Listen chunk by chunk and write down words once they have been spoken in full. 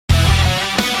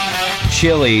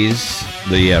Chili's,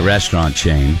 the restaurant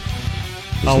chain,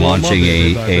 is launching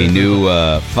a new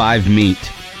 5-meat,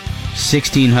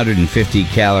 1,650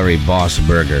 calorie Boss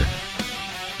Burger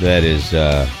that is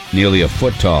nearly a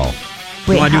foot tall.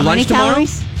 Wait, how how many lunch tomorrow?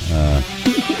 calories?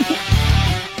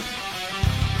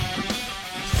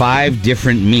 5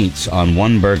 different meats on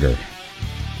one burger.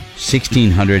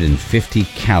 1,650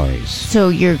 calories. So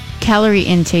your calorie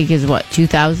intake is what,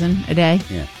 2,000 a day?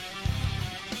 Yeah.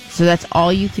 So that's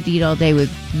all you could eat all day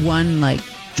with one, like,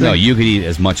 drink? No, you could eat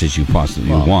as much as you possibly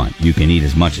want. You can eat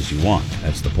as much as you want.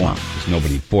 That's the point. There's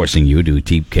nobody forcing you to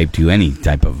keep to any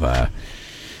type of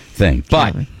thing.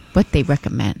 But what they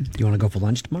recommend. Do you want to go for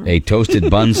lunch tomorrow? a toasted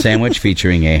bun sandwich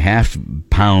featuring a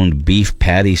half-pound beef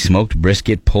patty, smoked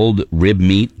brisket, pulled rib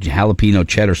meat, jalapeno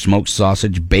cheddar smoked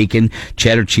sausage, bacon,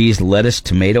 cheddar cheese, lettuce,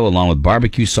 tomato, along with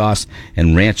barbecue sauce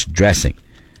and ranch dressing.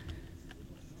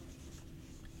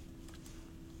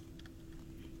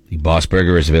 The Boss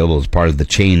Burger is available as part of the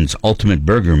chain's ultimate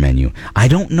burger menu. I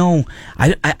don't know.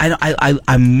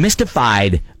 I'm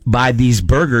mystified by these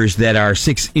burgers that are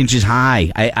 6 inches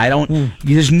high. I don't.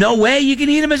 There's no way you can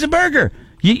eat them as a burger.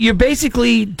 You're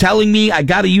basically telling me I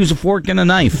got to use a fork and a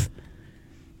knife,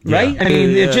 right? I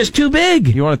mean, they're just too big.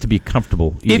 You want it to be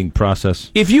comfortable eating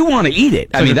process. If you want to eat it,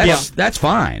 I mean that's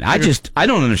fine. I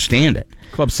don't understand it.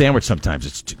 Club sandwich sometimes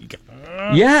it's too,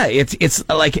 Yeah, it's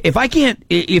like if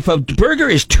a burger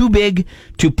is too big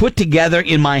to put together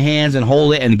in my hands and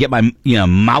hold it and get my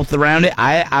mouth around it,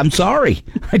 I'm sorry.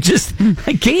 I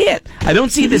can't. I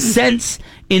don't see the sense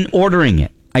in ordering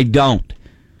it. I don't.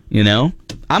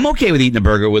 I'm okay with eating a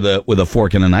burger with a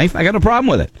fork and a knife. I got no problem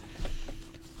with it.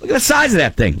 Look at the size of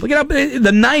that thing. Look at how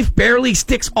the knife barely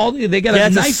sticks all. They got a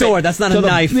knife. It's a sword. That's not a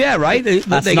knife. Yeah, right. They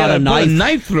That's got not to a put knife. a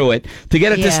knife through it to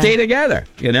get it to stay together.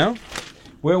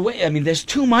 There's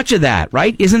too much of that,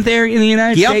 right? Isn't there in the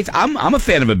United States? I'm a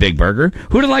fan of a big burger.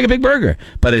 Who doesn't like a big burger?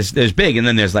 But there's big, and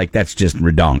then there's that's just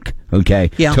redonk. Okay,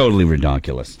 totally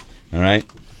redonkulous. All right.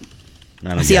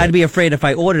 I'd be afraid if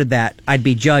I ordered that, I'd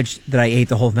be judged that I ate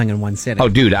the whole thing in one sitting. Oh,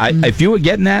 dude, if you were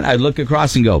getting that, I'd look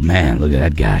across and go, man, look at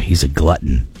that guy. He's a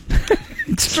glutton.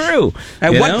 It's true.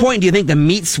 At what point do you think the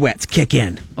meat sweats kick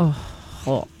in?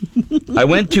 I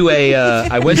went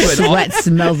to Sweat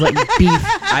smells like beef.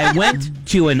 I went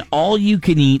to an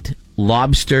all-you-can-eat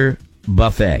lobster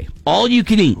buffet. All you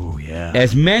can eat. Oh, yeah.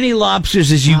 As many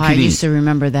lobsters as you I can eat. used to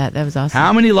remember that. That was awesome.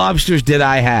 How many lobsters did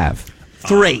I have?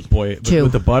 3. Boy, 2.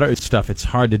 with the butter stuff, it's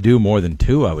hard to do more than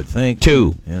 2, I would think.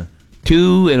 2. Yeah.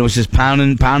 2, and it was just pound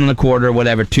and a quarter,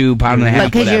 whatever, 2, pound and a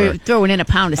half, because whatever. you're throwing in a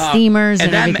pound of steamers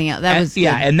and everything else. That was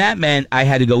and that meant I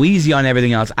had to go easy on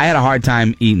everything else. I had a hard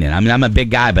time eating it. I mean, I'm a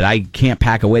big guy, but I can't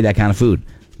pack away that kind of food.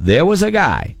 There was a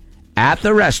guy at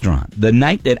the restaurant the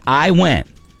night that I went.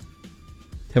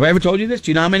 Have I ever told you this?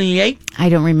 Do you know how many he ate? I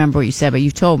don't remember what you said, but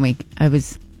you told me. I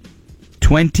was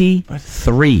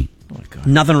 23. Oh, my God.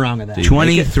 Nothing wrong with that.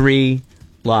 23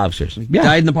 lobsters. Yeah.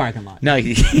 Died in the parking lot. No,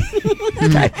 he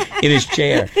died in his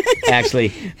chair.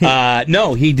 Actually,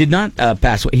 no, he did not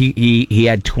pass away. He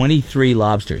had 23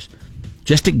 lobsters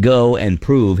just to go and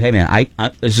prove. Hey, man,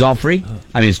 I this is all free.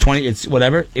 I mean, it's 20. It's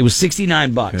whatever. It was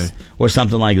 $69 or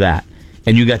something like that,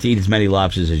 and you got to eat as many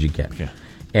lobsters as you can. Okay.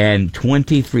 And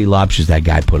 23 lobsters that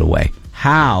guy put away.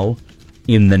 How,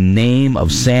 in the name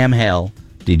of Sam Hell,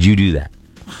 did you do that?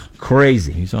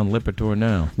 Crazy. He's on Lipitor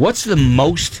now. What's the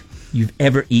most you've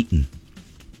ever eaten?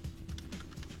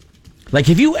 Like,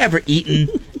 have you ever eaten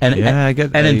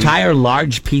an entire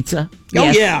large pizza?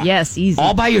 yes, Oh, yeah. yes, easy.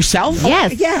 All by yourself?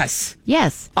 Yes. Yes.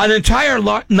 Yes. An entire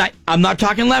large... I'm not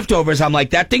talking leftovers. I'm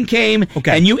like, that thing came,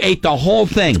 and you ate the whole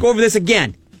thing. Go over this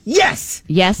again. Yes.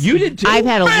 Yes. You did too? I've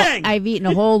had Bang! I've eaten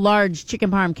a whole large chicken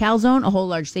parm calzone, a whole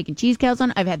large steak and cheese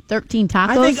calzone. I've had 13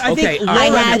 tacos. I think all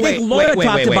right, Laura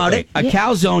talked about it. A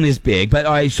calzone is big, but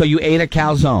all right, so you ate a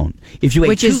calzone. If you ate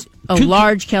which is a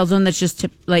large calzone that's just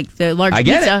tipped, like the large I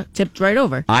get pizza tipped right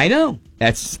over. I know.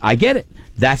 I get it.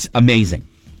 That's amazing.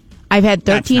 I've had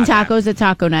 13 That's not tacos at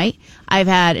taco night. I've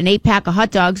had an 8-pack of hot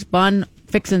dogs, bun,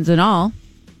 fixins, and all.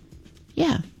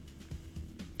 Yeah.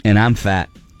 And I'm fat.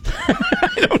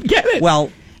 I don't get it.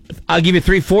 Well, I'll give you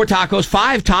 3, 4 tacos,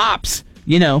 5 tops.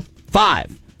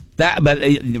 5. That, but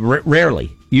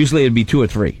rarely. Usually it'd be 2 or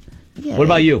 3. Yeah. What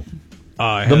about you?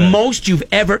 The most you've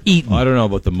ever eaten? I don't know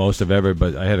about the most I've ever,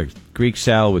 but I had a Greek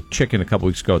salad with chicken a couple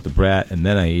weeks ago at the Brat, and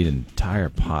then I ate an entire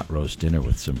pot roast dinner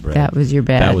with some bread. That was your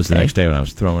bad That was the day. next day when I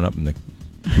was throwing up in the.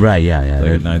 Right, yeah.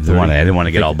 Like at 9:30. I didn't want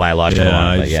to get all biological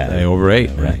on it, but I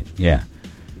overate. Right, yeah.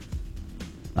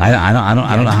 I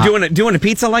don't know how. doing a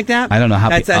pizza like that? I don't know how.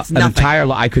 That's an nothing. entire.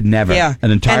 I could never. Yeah.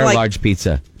 An entire And, like, large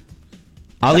pizza.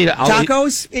 I'll eat.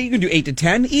 Tacos? You can do 8 to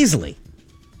 10 easily.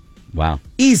 Wow.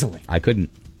 Easily. I couldn't.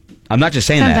 I'm not just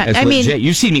saying that. Sometimes- It's I mean- legit.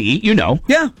 You see me eat, you know.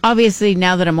 Yeah. Obviously,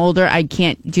 now that I'm older, I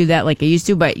can't do that like I used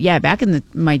to. But yeah, back in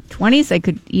my 20s, I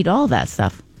could eat all that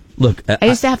stuff. Look, I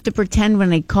used to have to pretend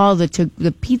when I called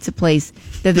the pizza place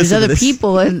that there's Listen to other this.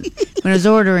 people when I was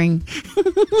ordering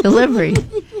delivery.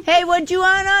 Hey, what you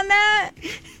want on that?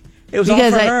 It was all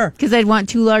for her. Because I'd want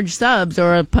 2 large subs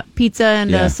or a pizza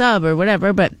and Yeah. a sub or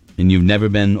whatever. But and you've never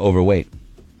been overweight.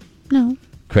 no,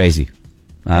 Crazy.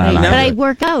 I don't know. but I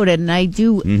work out and I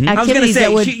do I was going to activities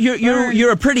that would. say,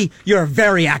 you're a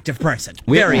very active person.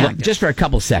 Very Look, active. just for a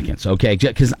couple seconds, okay?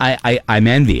 Because I'm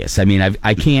envious. I mean,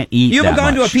 I can't eat. You ever that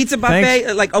gone to a much. pizza buffet?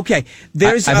 Thanks. Like, okay,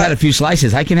 there's. I've had a few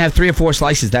slices. I can have 3 or 4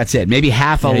 slices. That's it. Maybe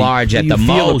half a Yeah, large at you the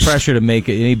feel most. the pressure to make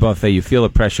it any buffet. You feel the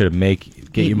pressure to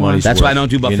get Eat your more. money's That's worth. why I don't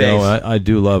do buffets. You know, I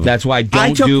do love it. That's why I don't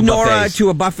I took do Nora buffets. to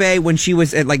a buffet when she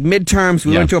was at like midterms.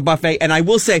 We Yeah. went to a buffet, and I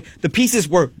will say the pieces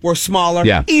were smaller.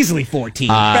 Yeah. Easily 14.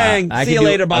 Uh, Bang. I See can you do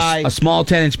later. Bye. A small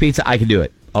 10-inch pizza, I can do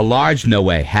it. A large, no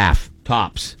way. Half.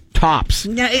 Tops.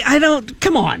 Yeah, I don't.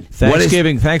 Come on.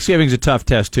 Thanksgiving's a tough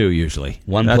test too. Usually,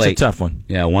 One That's plate. a tough one.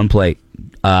 Yeah, 1 plate.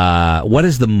 What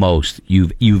is the most you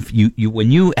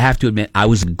when you have to admit I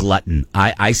was a glutton.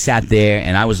 I sat there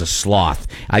and I was a sloth.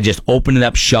 I just opened it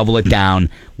up, shovel it down.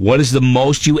 What is the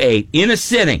most you ate in a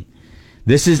sitting?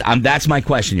 That's my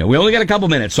question. We only got a couple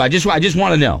minutes, so I just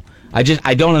want to know. I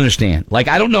don't understand. Like,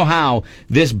 I don't know how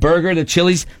this burger, the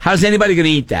Chili's, how's anybody going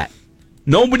to eat that?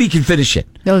 Nobody can finish it.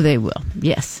 Oh, they will.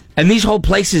 Yes. And these whole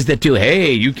places that do,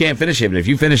 hey, you can't finish it, but if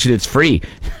you finish it, it's free.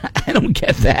 I don't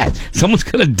get that. Someone's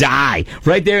going to die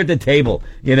right there at the table,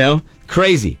 you know?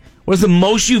 Crazy. What's the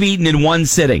most you've eaten in one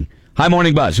sitting? Hi,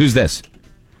 Morning Buzz. Who's this?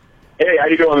 Hey, how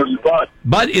you doing? This is Bud.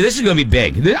 Bud, this is going to be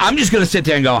big. I'm just going to sit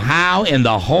there and go, how in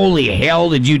the holy hell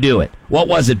did you do it? What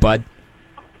was it, Bud?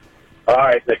 All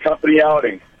right, the company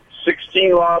outing.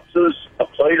 16 lobsters, a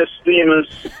plate of steamers,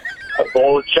 a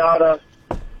bowl of chowder,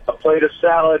 a plate of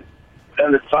salad,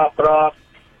 and to top it off,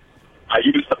 I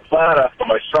used the platter for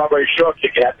my strawberry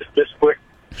shortcake. It had the Bisquick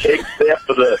cakes there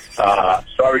for the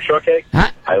strawberry shortcake.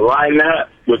 Huh? I lined that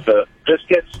with the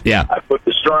biscuits. Yeah. I put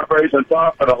the strawberries on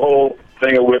top and a whole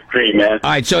thing of whipped cream, man. All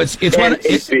right, so it's And one.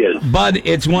 8 beers. Bud,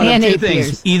 it's one And of 2 8 things.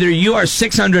 beers. Either you are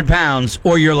 600 pounds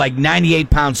or you're like 98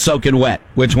 pounds soaking wet.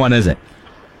 Which one is it?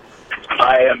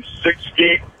 I am 6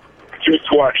 feet,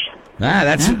 220.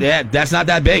 That's not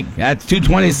that big. That's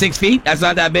 226 feet. That's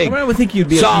not that big. I would think you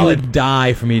Solid. would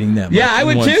die from eating that much. Yeah, I in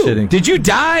would one too. sitting. Did you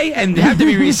die and have to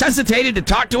be resuscitated to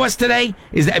talk to us today?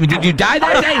 Did you die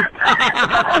that day?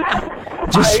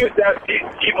 I used to have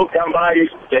people come by,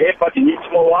 used to say, hey, if I can eat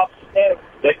some more lobster, man,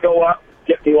 they'd go up,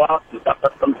 get me lobster.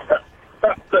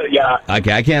 Yeah.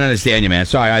 Okay, I can't understand you, man.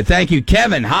 Sorry. All right, thank you.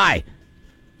 Kevin, hi.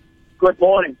 Good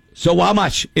morning. So how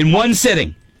much in one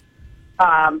sitting?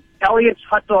 Elliot's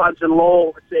Hot Dogs in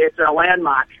Lowell, it's a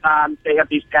landmark. They have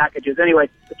these packages. Anyway,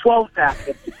 the 12-pack,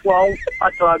 it's 12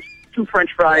 hot dogs, 2 French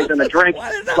fries, and a drink,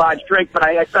 large drink. But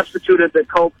I substituted the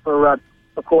Coke for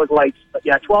Coors Lights. But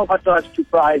yeah, 12 hot dogs, 2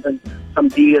 fries, and some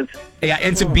beers. Yeah,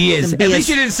 and some beers. Some At beers. least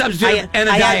you didn't substitute and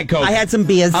a Diet Coke. I had some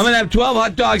beers. I'm going to have 12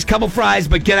 hot dogs, couple fries,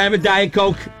 but can I have a Diet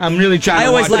Coke? I'm really trying I to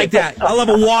always watch like it. that. I love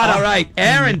a water. All right,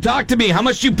 Aaron, talk to me. How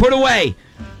much you put away?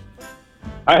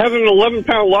 I have an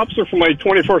 11-pound lobster for my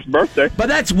 21st birthday. But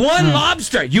that's one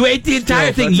lobster. You ate the entire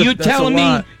Yeah, thing. that's You a telling me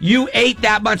lot. you ate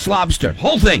that much lobster?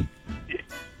 Whole thing.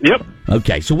 Yep.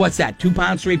 Okay, so what's that? 2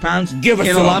 pounds, 3 pounds? Give us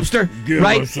in some. a lobster? Give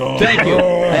right? us some. Thank you.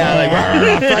 Yeah, like,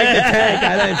 Frank the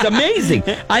Tank. It's amazing.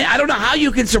 I don't know how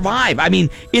you can survive. I mean,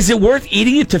 is it worth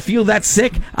eating it to feel that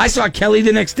sick? I saw Kelly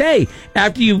the next day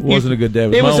after you. Wasn't a good day. It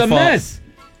was It my was own a fault. mess.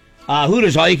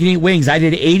 Hooters, all you can eat wings. I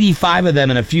did 85 of them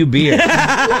and a few beers.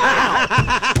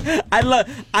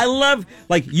 I love,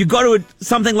 like, you go to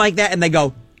something like that and they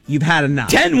go, you've had enough.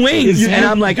 10 wings, and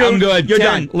I'm like, I'm good. You're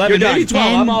 10, done. 11, You're maybe done.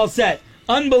 12. 10. I'm all set.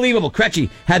 Unbelievable. Cretchy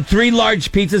had 3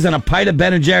 large pizzas and a pint of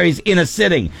Ben & Jerry's in a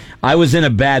sitting. I was in a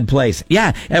bad place.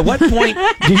 Yeah. At what point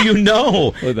do you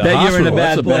know Well, the that you're in a hospital, bad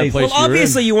that's a bad place? place. Well,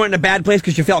 obviously you weren't in a bad place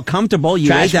because you felt comfortable.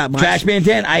 You ate that much. Trash Man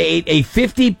 10. I ate a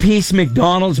 50-piece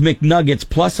McDonald's McNuggets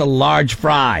plus a large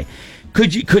fry.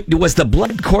 Was the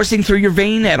blood coursing through your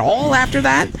vein at all after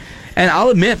that? And I'll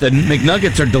admit that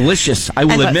McNuggets are delicious. I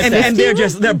will admit that. And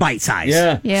they're bite sized.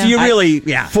 Yeah. Yeah. So you I- really,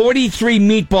 43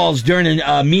 meatballs during a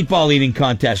meatball eating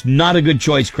contest. Not a good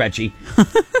choice, Cretchy.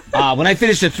 When I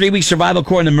finished a 3-week survival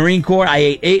corps in the Marine Corps, I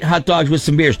ate 8 hot dogs with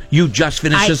some beers. You just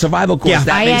finished I- a survival course. Yeah.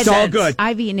 That I makes had- sense. good.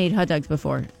 I've eaten 8 hot dogs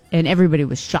before. and everybody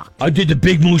was shocked. I did the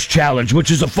Big Moose Challenge,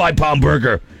 which is a 5-pound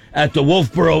burger at the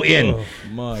Wolfboro Inn.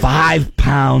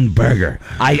 5-pound burger.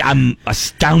 I'm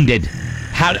astounded.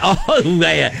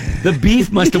 The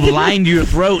beef must have lined your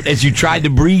throat as you tried to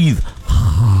breathe.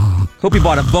 Hope you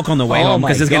bought a book on the way home,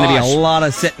 because there's going to be a lot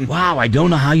of sitting. Wow, I don't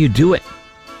know how you do it.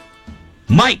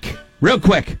 Mike, real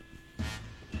quick.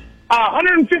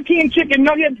 115 chicken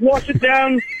nuggets, wash it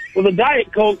down with a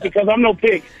Diet Coke because I'm no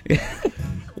pig.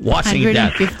 Washing it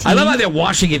down. 115? I love how they're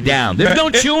washing it down. There's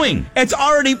no chewing. It's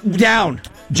already down.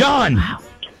 John. Wow.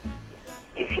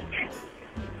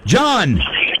 John.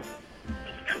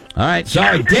 All right,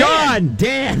 sorry. John.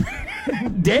 Dan.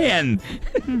 Dan.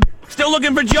 Still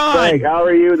looking for John. Greg, how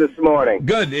are you this morning?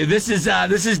 Good. This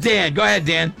is Dan. Go ahead,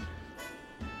 Dan.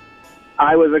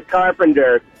 I was a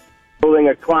carpenter building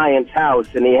a client's house,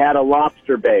 and he had a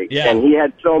lobster bake. Yeah. And he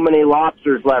had so many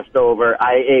lobsters left over,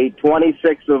 I ate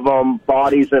 26 of them,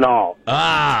 bodies and all.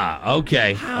 Ah,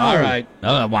 okay. All right.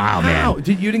 Oh, wow, man. How? You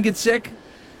didn't get sick?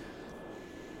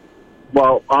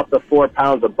 Well, off the 4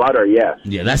 pounds of butter, yes.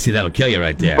 Yeah, that'll kill you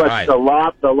right there. But All right.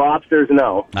 the lobsters,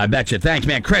 no. I bet you. Thanks,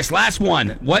 man. Chris, last one.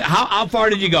 What? How far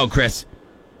did you go, Chris?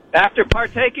 After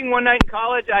partaking one night in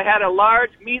college, I had a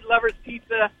large meat lover's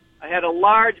pizza, I had a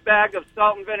large bag of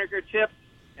salt and vinegar chips,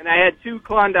 and I had 2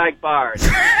 Klondike bars.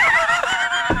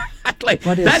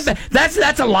 What is?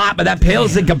 That's a lot, but that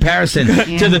pales in comparison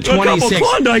to the 26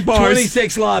 Klondike bars.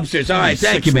 26 lobsters. All right,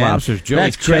 thank you, man. Lobsters. Joey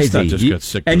That's Chestnut crazy. just got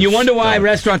sick And with you wonder why stuff.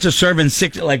 restaurants are serving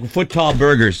 6 foot tall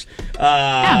burgers.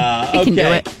 Yeah, you can do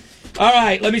it. All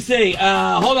right, let me see.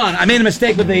 Hold on. I made a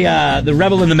mistake with the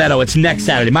Rebel in the Meadow. It's next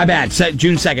Saturday. My bad.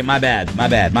 June 2nd. My bad.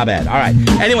 All right.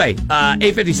 Anyway,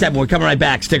 8:57. We're coming right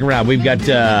back. Stick around. We've got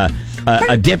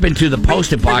a dip into the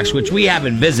Post-it box, which we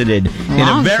haven't visited in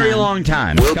a very long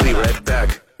time. We'll be right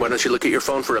back. Why don't you look at your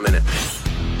phone for a minute?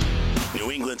 New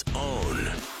England's own